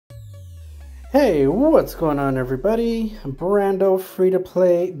Hey, what's going on everybody? Brando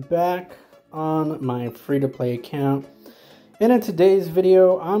free-to-play back on my free-to-play account. And in today's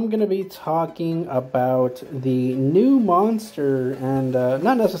video, I'm going to be talking about the new monster, and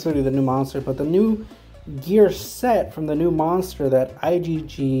not necessarily the new monster, but the new gear set from the new monster that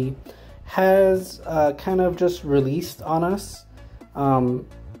IGG has kind of just released on us.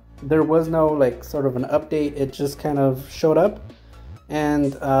 There was no like sort of an update, it just kind of showed up.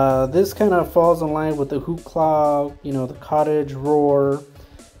 And this kind of falls in line with the Hoot Claw, you know, the Cottage Roar,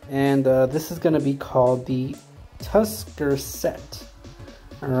 and this is going to be called the Tusker set.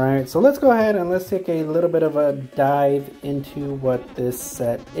 Alright, so let's go ahead and let's take a little bit of a dive into what this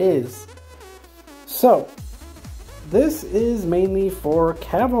set is. So, this is mainly for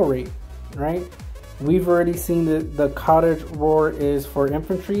cavalry, right? We've already seen that the Cottage Roar is for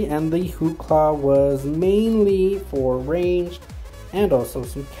infantry, and the Hoot Claw was mainly for ranged and also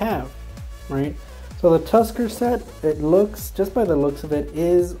some cav, right? So the Tusker set, it looks, just by the looks of it,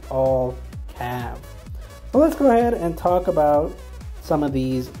 is all cav. So let's go ahead and talk about some of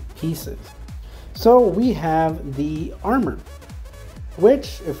these pieces. So we have the armor,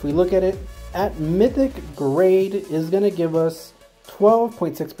 which if we look at it at mythic grade is going to give us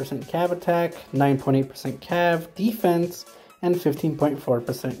 12.6% cav attack, 9.8% cav defense, and 15.4%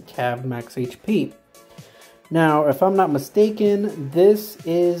 cav max HP. Now, if I'm not mistaken, this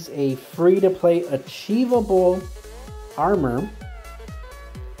is a free-to-play achievable armor.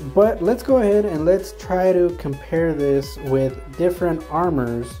 But let's go ahead and let's try to compare this with different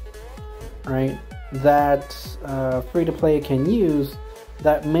armors, right, that free-to-play can use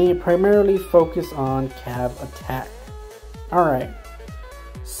that may primarily focus on cav attack. Alright,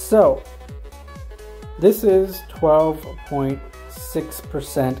 so this is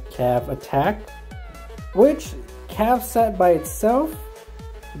 12.6% cav attack, which cav set by itself,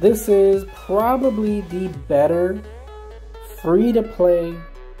 this is probably the better free-to-play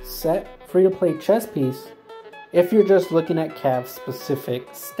set, free-to-play chess piece if you're just looking at cav specific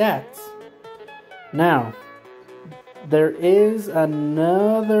stats. Now, there is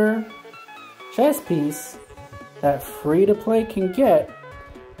another chess piece that free-to-play can get,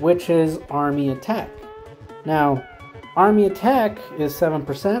 which is army attack. Now, army attack is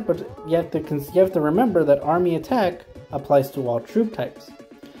 7%, but you have to remember that army attack applies to all troop types.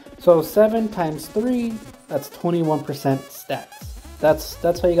 So 7 times 3, that's 21% stats.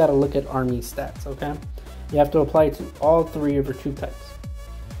 That's how you got to look at army stats, okay? You have to apply it to all 3 of your troop types.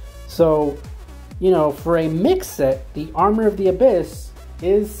 So, you know, for a mix set, the Armor of the Abyss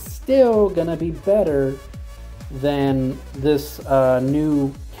is still gonna be better than this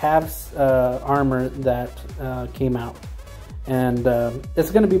new Cav's armor that came out, and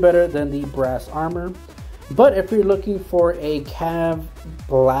it's going to be better than the brass armor. But if you're looking for a cav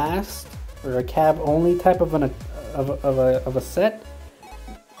blast or a cav only type of a set,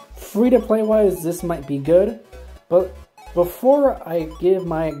 free to play wise, this might be good. But before I give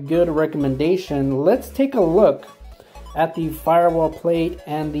my good recommendation, let's take a look at the firewall plate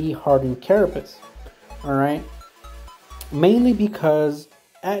and the hardened carapace. All right, mainly because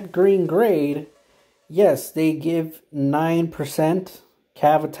at green grade, yes, they give 9%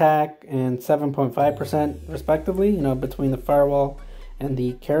 cav attack and 7.5% respectively, you know, between the firewall and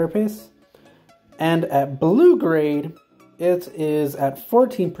the carapace. And at blue grade, it is at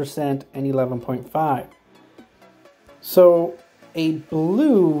 14% and 11.5. So a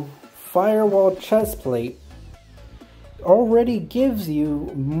blue firewall chest plate already gives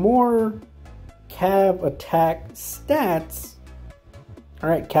you more cav attack stats,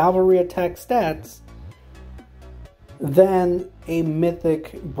 alright, cavalry attack stats, than a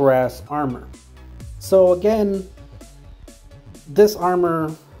mythic brass armor. So again, this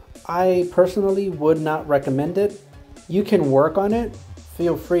armor, I personally would not recommend it. You can work on it,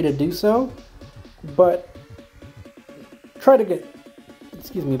 feel free to do so, but try to get,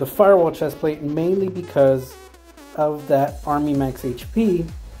 the firewall chest plate, mainly because of that army max HP,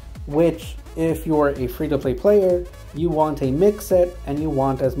 which if you're a free-to-play player, you want a mix set and you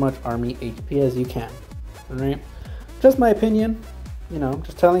want as much army HP as you can. Alright? Just my opinion, you know,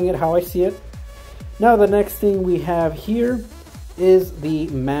 just telling it how I see it. Now the next thing we have here is the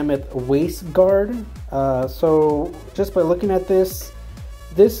Mammoth Waist Guard. So just by looking at this,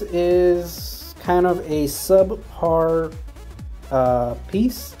 this is kind of a subpar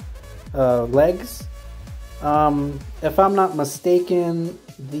piece, legs. If I'm not mistaken,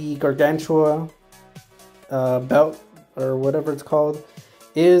 the Gargantua belt, or whatever it's called,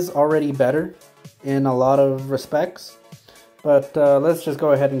 is already better in a lot of respects. But let's just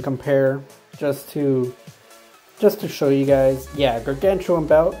go ahead and compare just to show you guys. Yeah, Gargantuan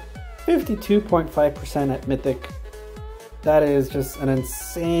belt 52.5% at Mythic. That is just an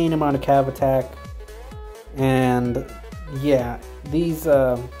insane amount of cav attack. And yeah, these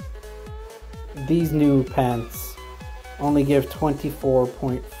new pants only give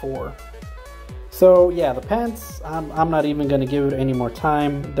 24.4. So yeah, the pants, I'm not even going to give it any more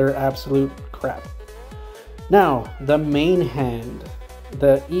time. They're absolute crap. Now, the main hand,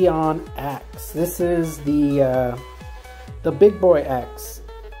 the Eon Axe. This is the big boy axe.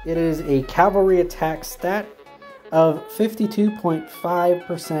 It is a cavalry attack stat of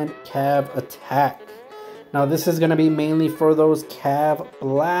 52.5% cav attack. Now this is going to be mainly for those cav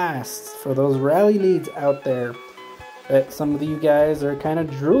blasts, for those rally leads out there. But some of you guys are kind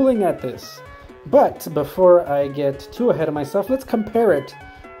of drooling at this. But before I get too ahead of myself, let's compare it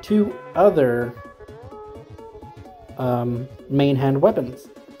to other main hand weapons.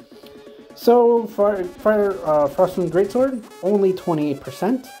 So Frostmoon Greatsword, only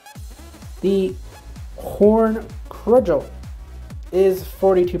 28%. The Horn Cudgel is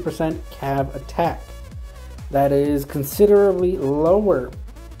 42% cav attack. That is considerably lower.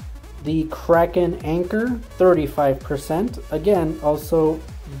 The Kraken Anchor, 35%. Again, also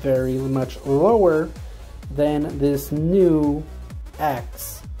very much lower than this new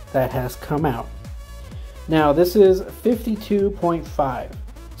axe that has come out. Now this is 52.5.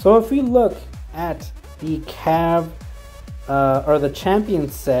 So if we look at the cav or the champion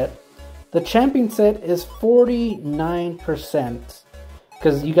set, the champion set is 49%,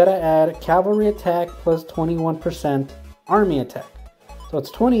 because you gotta add cavalry attack plus 21% army attack. So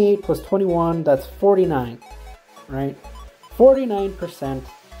it's 28 plus 21, that's 49, right? 49%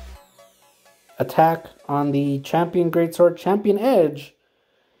 attack on the champion greatsword. Champion edge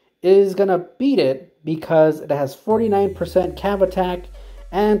is gonna beat it because it has 49% cav attack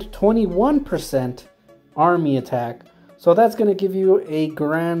and 21% army attack. So that's gonna give you a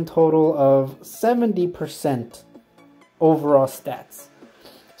grand total of 70% overall stats.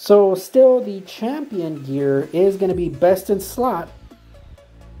 So still, the champion gear is going to be best in slot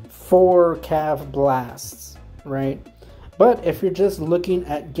for cav blasts, right? But if you're just looking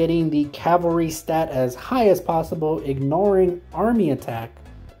at getting the cavalry stat as high as possible, ignoring army attack,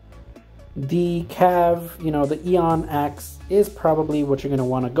 the cav, you know, the Eon Axe is probably what you're going to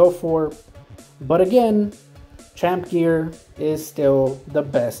want to go for. But again, champ gear is still the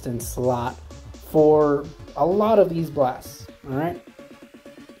best in slot for a lot of these blasts, all right?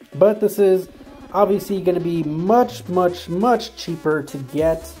 But this is obviously going to be much cheaper to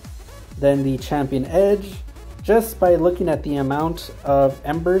get than the champion edge, just by looking at the amount of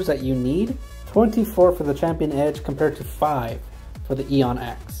embers that you need. 24 for the champion edge compared to 5 for the Eon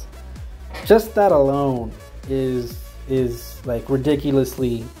Axe. Just that alone is like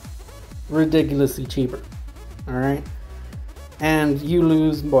ridiculously cheaper. All right, and you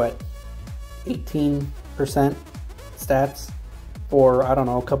lose what, 18% stats for, I don't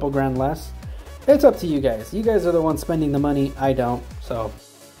know, a couple grand less. It's up to you guys. You guys are the ones spending the money. I don't. So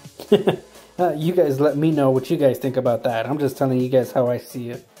you guys let me know what you guys think about that. I'm just telling you guys how I see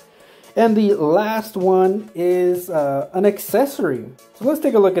it. And the last one is an accessory. So let's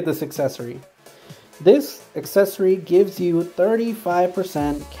take a look at this accessory. This accessory gives you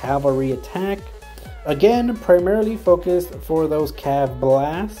 35% cavalry attack. Again, primarily focused for those cav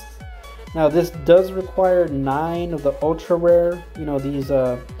blasts. Now this does require 9 of the ultra rare, you know, these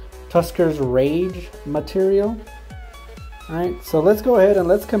Tusker's Rage material. Alright, so let's go ahead and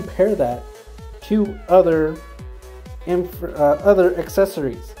let's compare that to other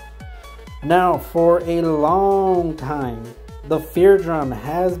accessories. Now, for a long time, the Fear Drum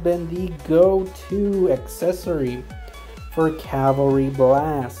has been the go-to accessory for cavalry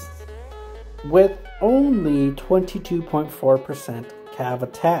blasts, with only 22.4% cav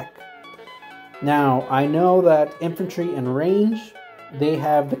attack. Now, I know that infantry and range, they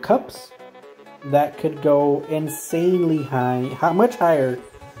have the cups that could go insanely high, much higher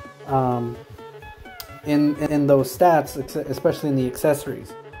in those stats, especially in the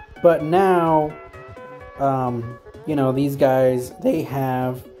accessories. But now, you know, these guys, they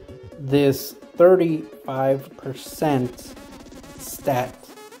have this 35% stat,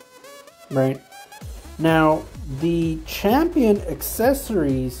 right? Now, the champion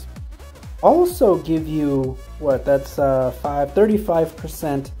accessories also give you, what, that's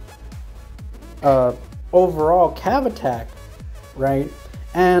 35% overall cav attack, right?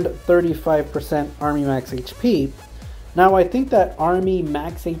 And 35% army max HP. Now, I think that army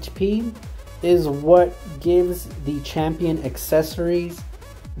max HP is what gives the champion accessories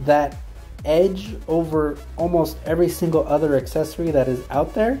that edge over almost every single other accessory that is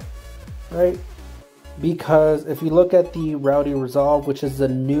out there, right? because if you look at the Rowdy Resolve, which is the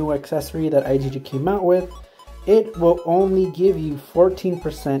new accessory that IGG came out with, it will only give you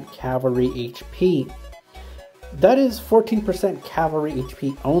 14% cavalry HP. That is 14% cavalry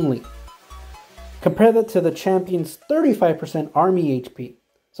HP only. Compare that to the champion's 35% army HP.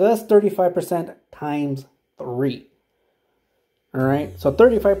 So that's 35% times 3. Alright, so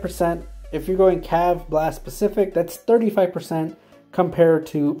 35%, if you're going Cav Blast specific, that's 35% compared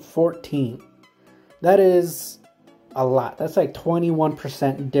to 14. That is a lot. That's like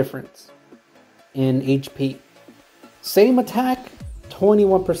 21% difference in HP. Same attack,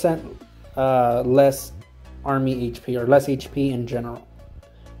 21% less army HP, or less HP in general,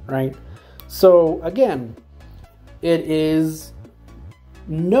 right? So again, it is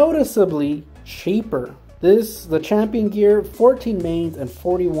noticeably cheaper. The champion gear, 14 mains and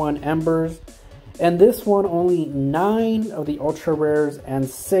 41 embers, and this one only 9 of the ultra rares and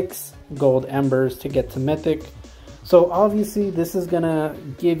 6 gold embers to get to mythic. So obviously this is gonna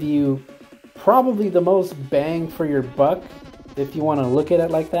give you probably the most bang for your buck if you want to look at it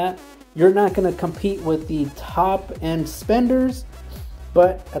like that. You're not going to compete with the top end spenders,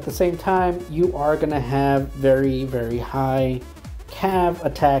 but at the same time you are going to have very, very high cav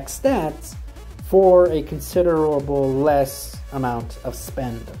attack stats for a considerable less amount of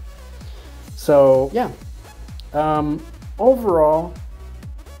spend. So yeah, overall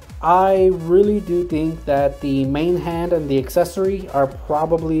I really do think that the main hand and the accessory are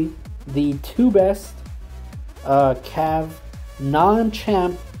probably the two best cav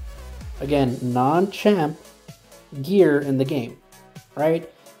non-champ, again non-champ gear in the game, right?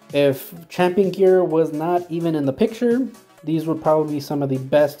 If champion gear was not even in the picture, these would probably be some of the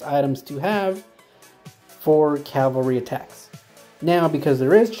best items to have for cavalry attacks. Now, because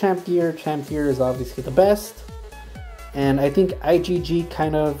there is champ gear is obviously the best, and I think IGG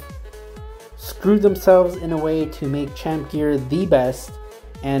kind of screwed themselves in a way to make champ gear the best,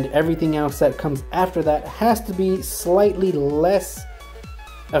 and everything else that comes after that has to be slightly less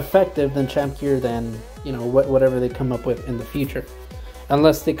effective than champ gear than, you know, whatever they come up with in the future.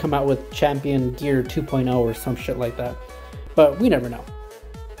 Unless they come out with champion gear 2.0 or some shit like that. But we never know.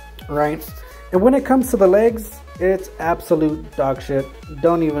 Right? And when it comes to the legs, it's absolute dog shit.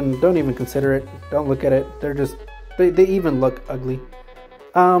 Don't even consider it. Don't look at it. They're just, they even look ugly.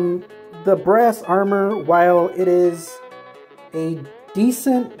 The brass armor, while it is a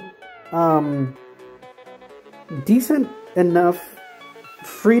decent enough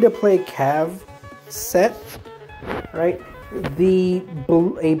free-to-play cav set, right?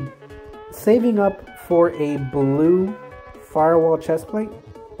 Saving up for a blue firewall chestplate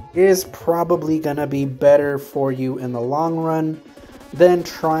is probably gonna be better for you in the long run than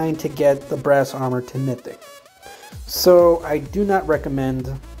trying to get the brass armor to mythic. So I do not recommend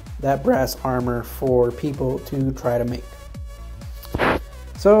that brass armor for people to try to make.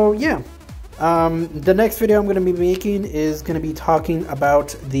 So yeah, the next video I'm going to be making is going to be talking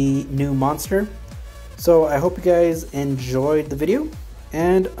about the new monster. So I hope you guys enjoyed the video,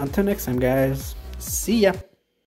 and until next time guys, see ya!